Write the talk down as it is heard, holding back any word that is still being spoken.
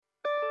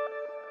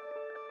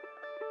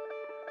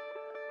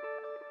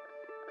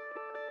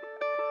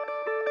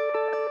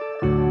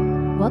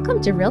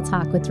Welcome to Real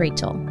Talk with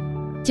Rachel.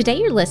 Today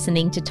you're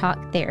listening to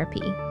Talk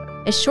Therapy,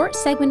 a short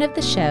segment of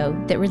the show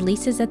that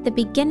releases at the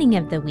beginning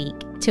of the week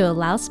to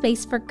allow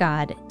space for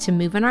God to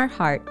move in our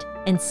heart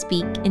and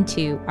speak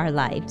into our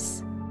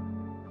lives.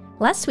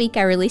 Last week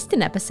I released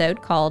an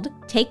episode called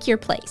Take Your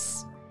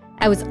Place.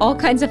 I was all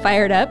kinds of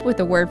fired up with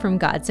a word from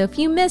God, so if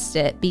you missed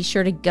it, be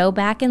sure to go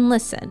back and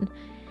listen.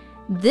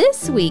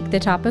 This week, the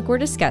topic we're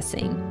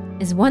discussing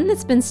is one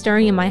that's been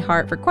stirring in my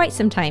heart for quite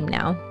some time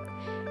now.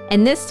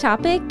 And this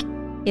topic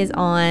is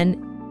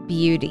on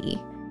beauty.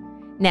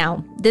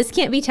 Now, this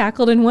can't be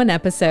tackled in one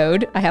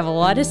episode. I have a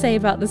lot to say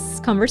about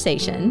this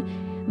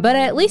conversation, but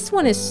I at least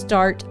want to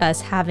start us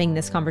having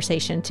this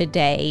conversation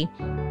today.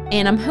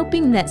 And I'm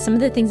hoping that some of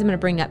the things I'm going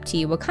to bring up to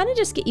you will kind of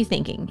just get you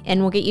thinking,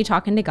 and will get you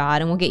talking to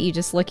God, and will get you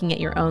just looking at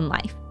your own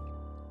life.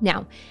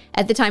 Now,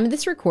 at the time of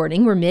this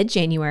recording, we're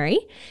mid-January,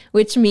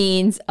 which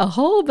means a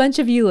whole bunch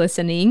of you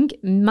listening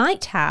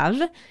might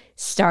have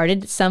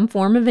started some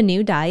form of a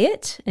new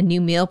diet, a new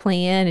meal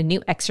plan, a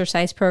new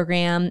exercise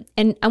program.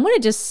 And I want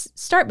to just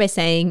start by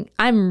saying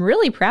I'm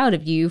really proud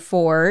of you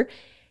for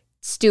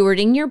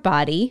stewarding your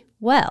body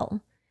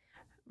well,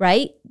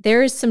 right?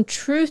 There is some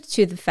truth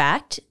to the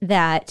fact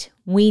that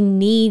we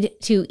need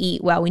to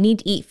eat well. We need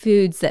to eat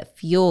foods that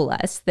fuel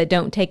us, that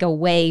don't take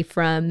away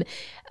from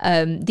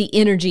the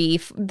energy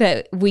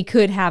that we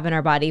could have in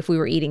our body if we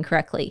were eating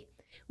correctly.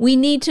 We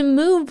need to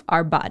move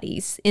our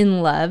bodies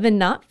in love and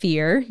not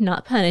fear,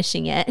 not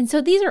punishing it. And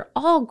so these are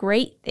all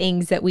great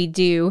things that we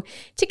do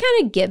to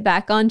kind of get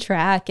back on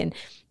track and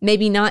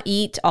maybe not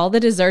eat all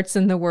the desserts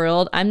in the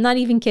world. I'm not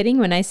even kidding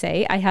when I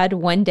say I had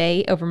one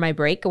day over my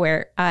break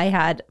where I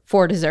had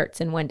 4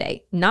 desserts in one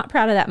day. Not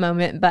proud of that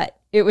moment, but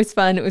it was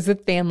fun. It was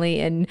with family,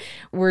 and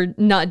we're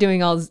not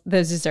doing all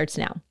those desserts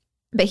now.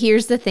 But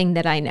here's the thing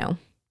that I know.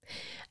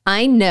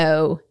 I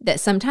know that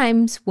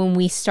sometimes when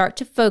we start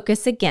to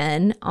focus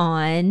again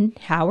on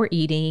how we're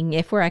eating,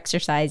 if we're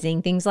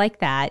exercising, things like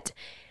that,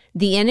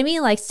 the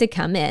enemy likes to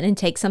come in and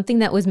take something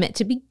that was meant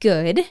to be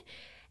good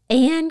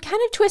and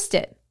kind of twist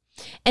it.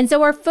 And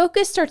so our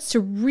focus starts to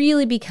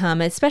really become,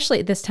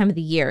 especially at this time of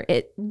the year,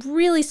 it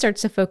really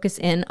starts to focus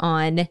in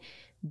on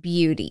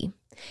beauty.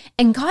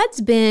 And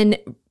God's been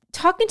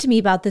talking to me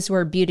about this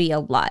word beauty a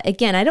lot.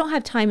 Again, I don't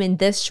have time in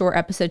this short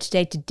episode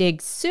today to dig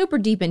super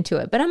deep into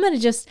it, but I'm going to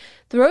just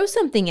throw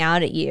something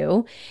out at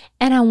you,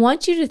 and I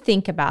want you to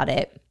think about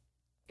it.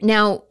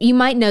 Now, you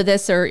might know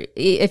this, or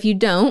if you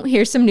don't,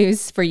 here's some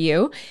news for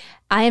you.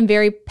 I am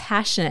very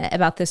passionate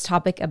about this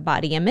topic of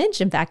body image.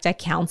 In fact, I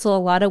counsel a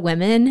lot of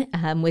women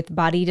with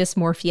body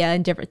dysmorphia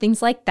and different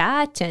things like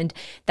that. And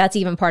that's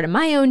even part of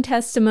my own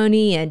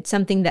testimony and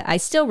something that I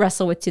still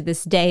wrestle with to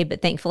this day.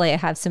 But thankfully, I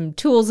have some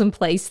tools in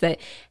place that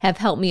have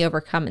helped me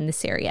overcome in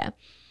this area.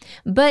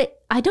 But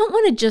I don't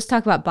want to just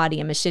talk about body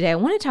image today. I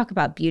want to talk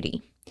about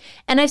beauty.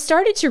 And I've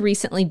started to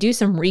recently do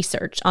some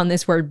research on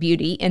this word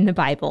beauty in the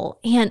Bible.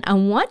 And I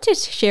want to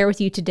share with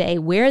you today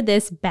where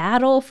this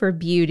battle for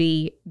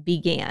beauty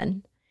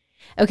began.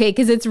 Okay,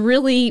 because it's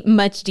really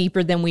much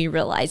deeper than we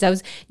realize. I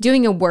was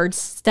doing a word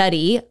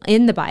study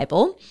in the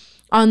Bible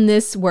on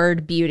this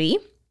word beauty.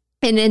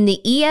 And in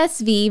the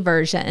ESV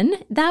version,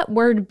 that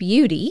word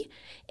beauty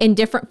in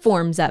different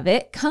forms of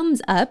it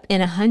comes up in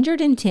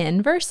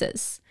 110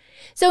 verses.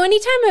 So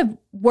anytime a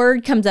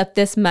word comes up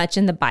this much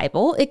in the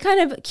Bible, it kind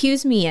of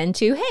cues me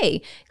into,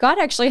 hey, God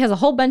actually has a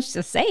whole bunch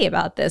to say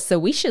about this, so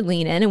we should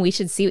lean in and we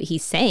should see what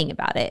he's saying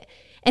about it.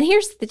 And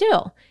here's the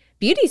deal.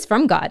 Beauty's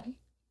from God.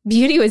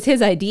 Beauty was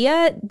his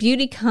idea.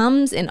 Beauty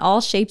comes in all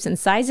shapes and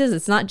sizes.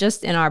 It's not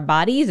just in our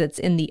bodies. It's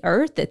in the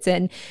earth. It's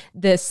in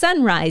the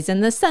sunrise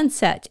and the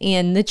sunset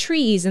and the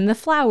trees and the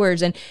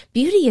flowers. And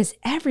beauty is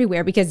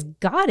everywhere because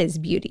God is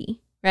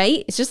beauty,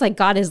 right? It's just like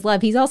God is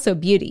love. He's also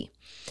beauty.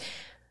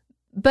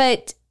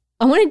 But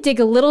I want to dig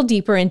a little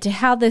deeper into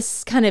how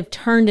this kind of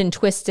turned and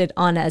twisted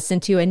on us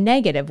into a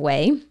negative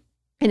way.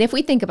 And if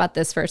we think about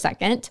this for a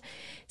second,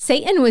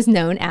 Satan was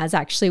known as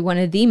actually one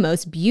of the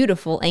most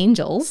beautiful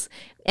angels.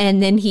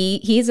 And then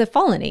he is a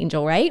fallen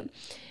angel, right?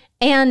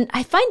 And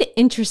I find it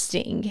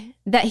interesting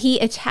that he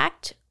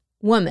attacked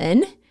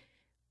women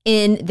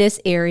in this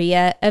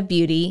area of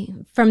beauty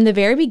from the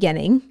very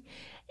beginning.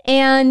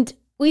 And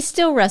we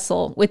still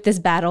wrestle with this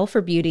battle for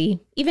beauty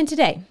even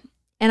today.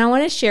 And I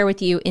want to share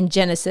with you in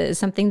Genesis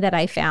something that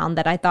I found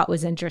that I thought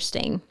was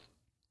interesting.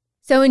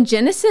 So in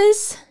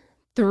Genesis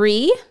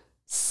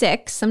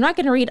 3:6, I'm not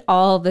going to read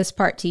all of this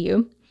part to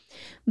you,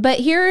 but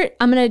here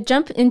I'm going to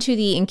jump into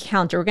the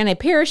encounter. We're going to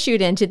parachute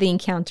into the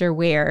encounter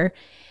where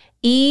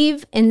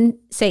Eve and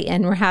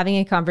Satan were having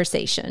a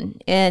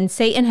conversation. And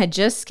Satan had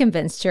just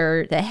convinced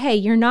her that, hey,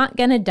 you're not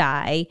going to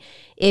die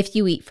if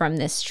you eat from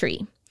this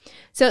tree.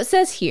 So it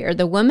says here,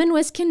 the woman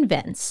was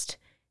convinced.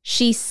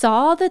 She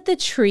saw that the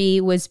tree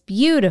was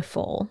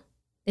beautiful.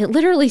 It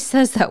literally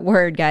says that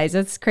word, guys.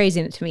 That's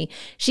crazy to me.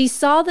 She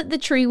saw that the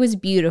tree was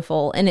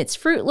beautiful and its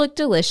fruit looked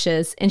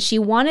delicious, and she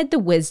wanted the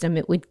wisdom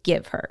it would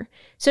give her.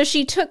 So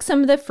she took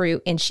some of the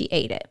fruit and she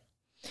ate it.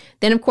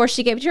 Then, of course,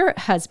 she gave it to her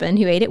husband,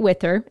 who ate it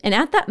with her. And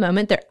at that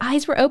moment, their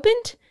eyes were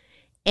opened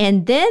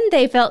and then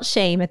they felt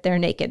shame at their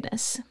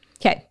nakedness.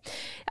 Okay,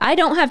 I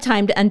don't have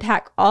time to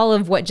unpack all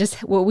of what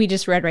we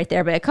just read right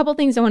there, but a couple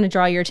things I want to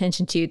draw your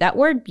attention to. That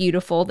word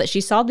beautiful, that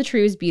she saw the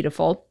tree was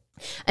beautiful.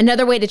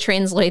 Another way to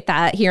translate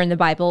that here in the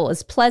Bible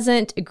is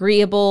pleasant,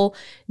 agreeable,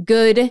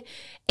 good.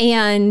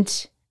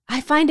 And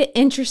I find it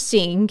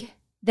interesting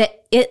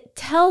that it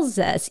tells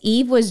us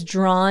Eve was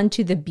drawn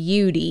to the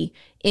beauty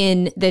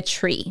in the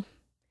tree.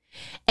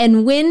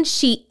 And when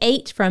she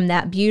ate from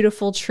that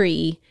beautiful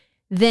tree,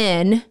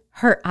 then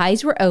her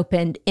eyes were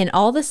opened, and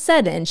all of a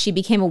sudden she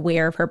became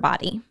aware of her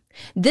body.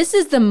 This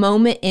is the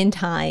moment in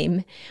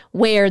time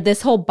where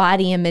this whole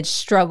body image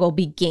struggle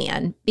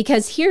began,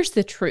 because here's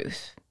the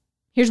truth.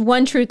 Here's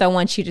one truth I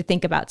want you to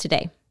think about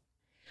today.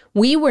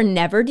 We were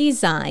never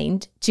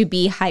designed to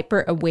be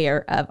hyper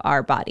aware of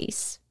our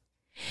bodies.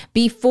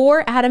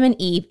 Before Adam and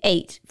Eve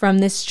ate from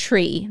this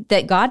tree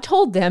that God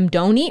told them,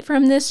 don't eat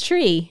from this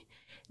tree,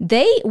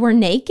 they were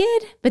naked,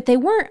 but they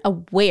weren't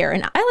aware.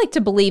 And I like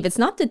to believe it's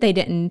not that they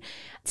didn't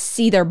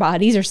see their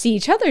bodies or see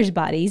each other's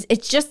bodies.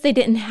 It's just they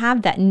didn't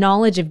have that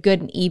knowledge of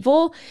good and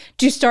evil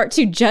to start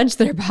to judge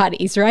their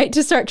bodies, right?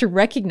 To start to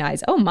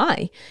recognize, oh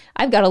my,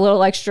 I've got a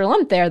little extra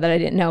lump there that I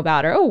didn't know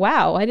about. Or, oh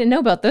wow, I didn't know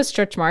about those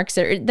stretch marks.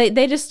 Or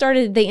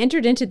they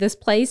entered into this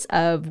place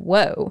of,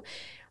 whoa,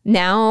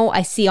 now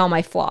I see all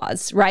my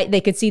flaws, right?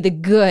 They could see the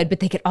good, but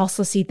they could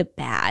also see the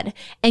bad.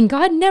 And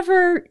God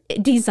never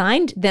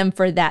designed them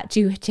for that,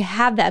 to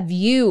have that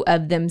view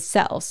of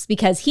themselves,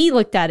 because he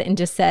looked at it and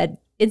just said,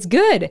 it's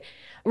good,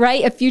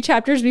 right? A few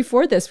chapters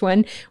before this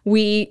one,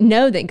 we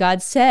know that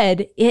God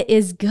said, it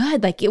is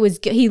good. Like it was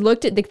good. He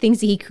looked at the things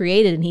that he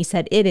created and he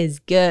said, it is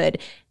good.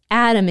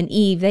 Adam and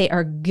Eve, they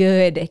are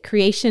good.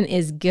 Creation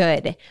is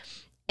good.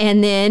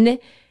 And then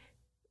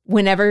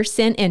whenever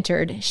sin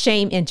entered,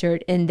 shame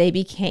entered, and they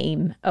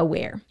became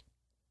aware.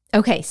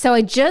 Okay, so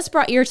I just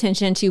brought your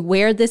attention to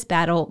where this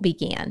battle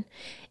began.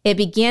 It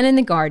began in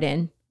the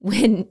garden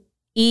when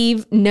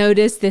Eve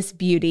noticed this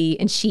beauty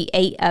and she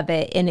ate of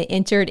it, and it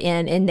entered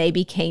in and they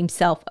became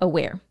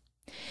self-aware.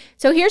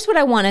 So here's what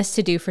I want us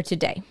to do for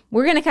today.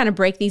 We're going to kind of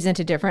break these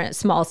into different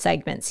small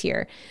segments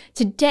here.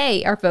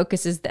 Today, our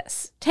focus is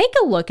this. Take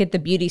a look at the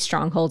beauty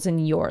strongholds in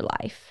your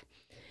life.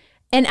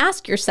 And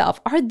ask yourself,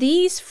 are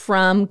these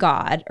from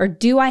God, or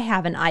do I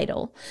have an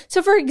idol?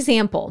 So for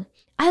example,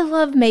 I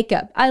love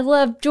makeup. I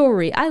love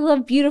jewelry. I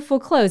love beautiful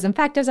clothes. In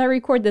fact, as I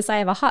record this, I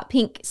have a hot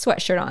pink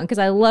sweatshirt on because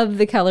I love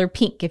the color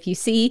pink. If you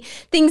see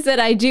things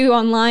that I do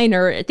online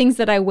or things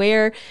that I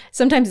wear,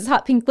 sometimes it's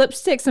hot pink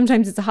lipstick,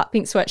 sometimes it's a hot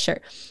pink sweatshirt.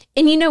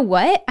 And you know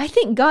what? I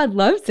think God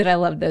loves that I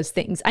love those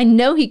things. I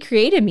know he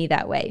created me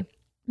that way.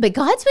 But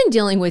God's been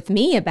dealing with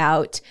me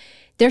about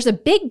there's a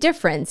big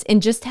difference in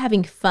just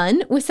having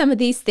fun with some of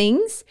these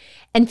things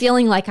and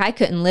feeling like I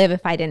couldn't live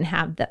if I didn't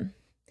have them.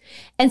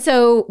 And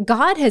so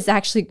God has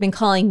actually been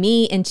calling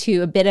me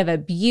into a bit of a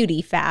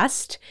beauty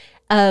fast,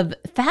 of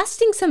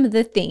fasting some of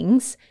the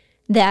things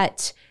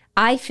that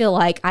I feel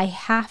like I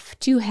have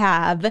to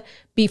have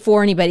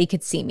before anybody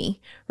could see me,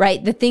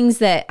 right? The things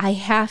that I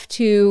have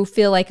to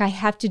feel like I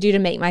have to do to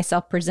make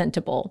myself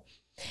presentable.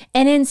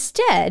 And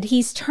instead,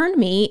 he's turned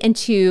me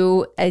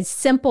into a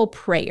simple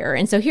prayer.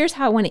 And so here's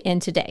how I want to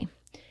end today.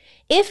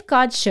 If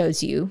God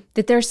shows you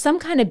that there's some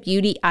kind of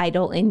beauty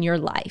idol in your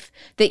life,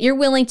 that you're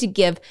willing to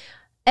give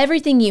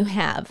everything you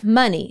have,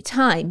 money,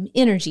 time,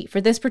 energy,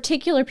 for this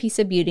particular piece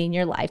of beauty in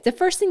your life, the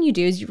first thing you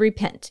do is you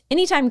repent.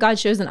 Anytime God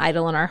shows an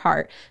idol in our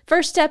heart,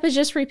 first step is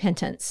just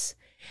repentance.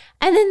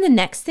 And then the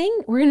next thing,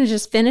 we're going to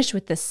just finish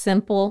with this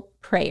simple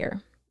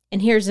prayer.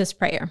 And here's this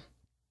prayer.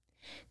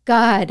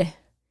 God,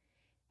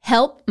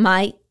 help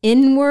my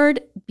inward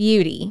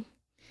beauty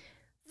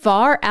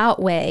far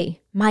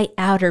outweigh my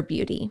outer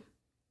beauty.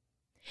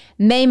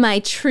 May my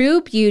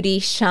true beauty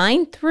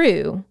shine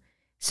through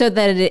so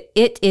that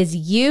it is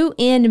you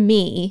in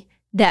me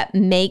that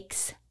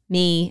makes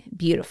me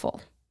beautiful.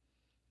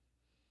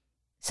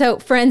 So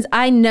friends,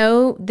 I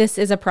know this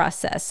is a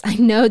process. I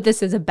know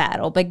this is a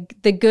battle, but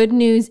the good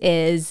news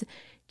is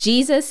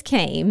Jesus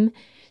came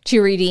to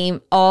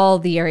redeem all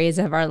the areas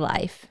of our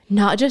life,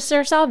 not just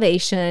our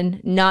salvation,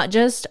 not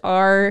just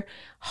our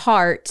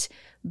heart,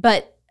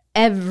 but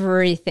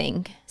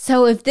everything.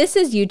 So if this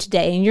is you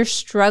today and you're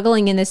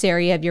struggling in this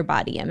area of your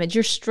body image,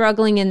 you're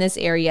struggling in this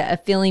area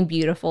of feeling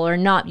beautiful or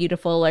not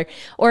beautiful,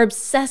 or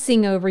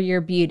obsessing over your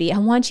beauty, I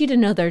want you to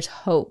know there's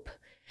hope.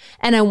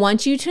 And I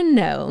want you to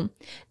know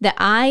that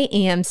I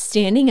am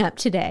standing up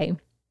today.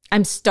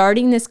 I'm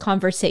starting this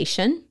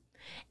conversation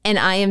and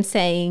I am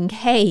saying,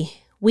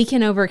 hey, we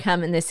can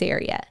overcome in this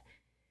area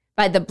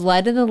by the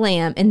blood of the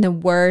Lamb and the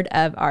word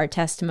of our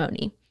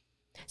testimony.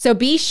 So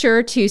be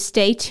sure to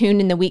stay tuned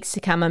in the weeks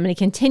to come. I'm going to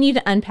continue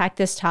to unpack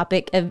this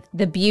topic of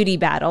the beauty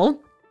battle.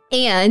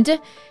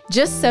 And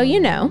just so you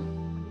know,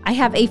 I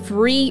have a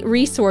free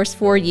resource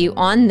for you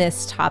on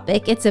this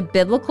topic. It's a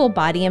biblical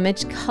body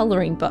image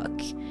coloring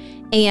book.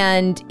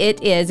 And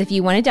it is, if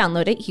you want to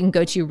download it, you can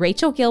go to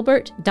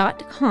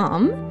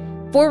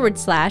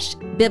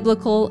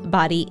rachelgilbert.com/biblical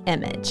body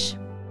image.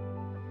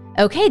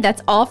 Okay,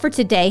 that's all for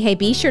today. Hey,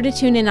 be sure to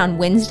tune in on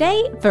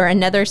Wednesday for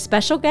another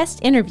special guest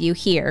interview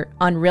here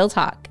on Real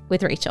Talk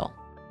with Rachel.